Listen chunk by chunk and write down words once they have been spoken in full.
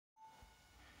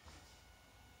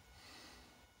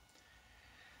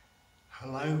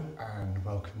Hello and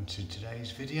welcome to today's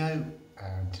video,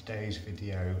 and today's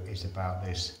video is about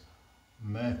this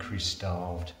Mercury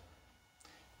Starved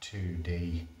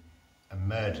 2D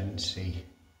emergency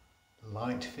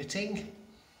light fitting.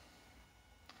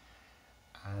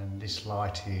 And this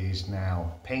light is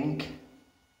now pink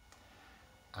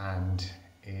and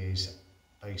is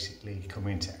basically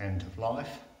coming to end of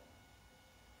life.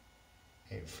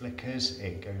 It flickers,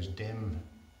 it goes dim,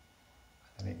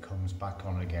 and it comes back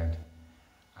on again.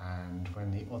 And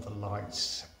when the other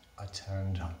lights are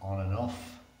turned on and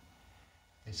off,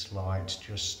 this light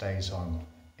just stays on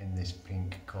in this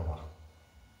pink colour.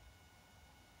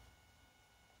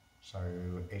 So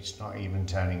it's not even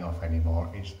turning off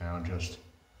anymore, it's now just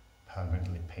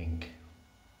permanently pink.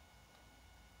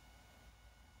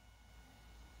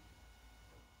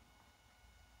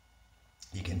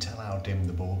 You can tell how dim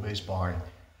the bulb is by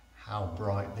how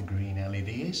bright the green LED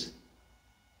is.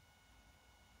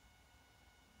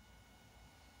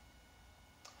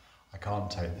 I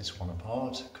can't take this one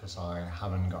apart because I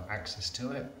haven't got access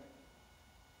to it.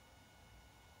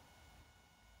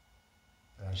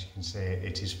 But as you can see,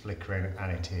 it is flickering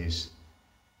and it is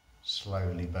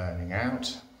slowly burning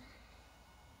out.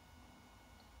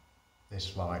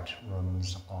 This light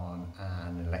runs on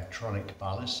an electronic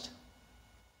ballast.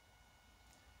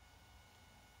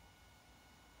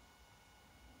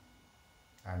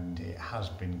 And it has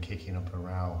been kicking up a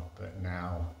row, but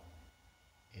now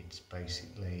it's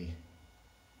basically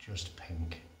just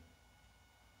pink.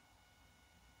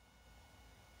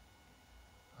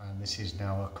 And this is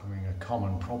now becoming a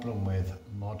common problem with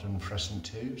modern fluorescent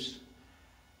tubes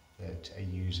that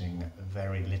are using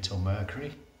very little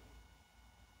mercury.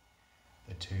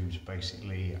 The tubes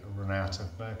basically run out of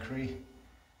mercury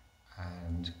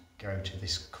and go to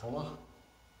this colour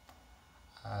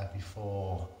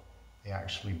before they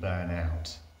actually burn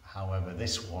out. However,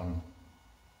 this one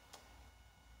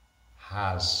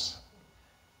has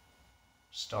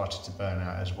started to burn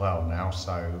out as well now.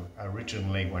 So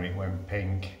originally when it went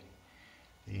pink,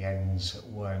 the ends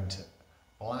weren't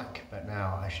black, but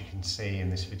now, as you can see in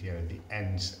this video, the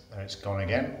ends, it's gone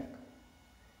again.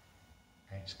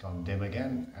 It's gone dim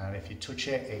again, and if you touch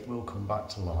it, it will come back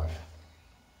to life.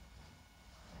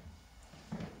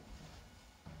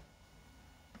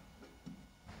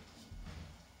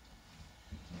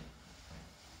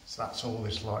 So that's all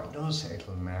this light does.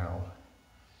 It'll now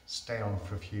stay on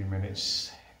for a few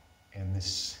minutes in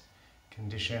this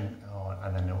condition,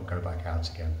 and then it will go back out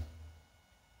again.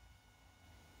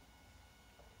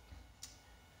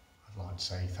 I'd like to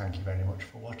say thank you very much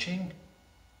for watching.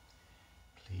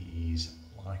 Please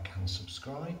like and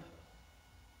subscribe,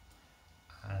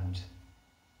 and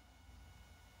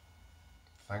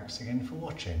thanks again for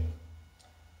watching.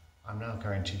 I'm now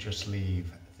going to just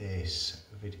leave this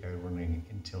video running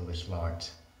until this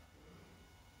light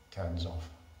turns off.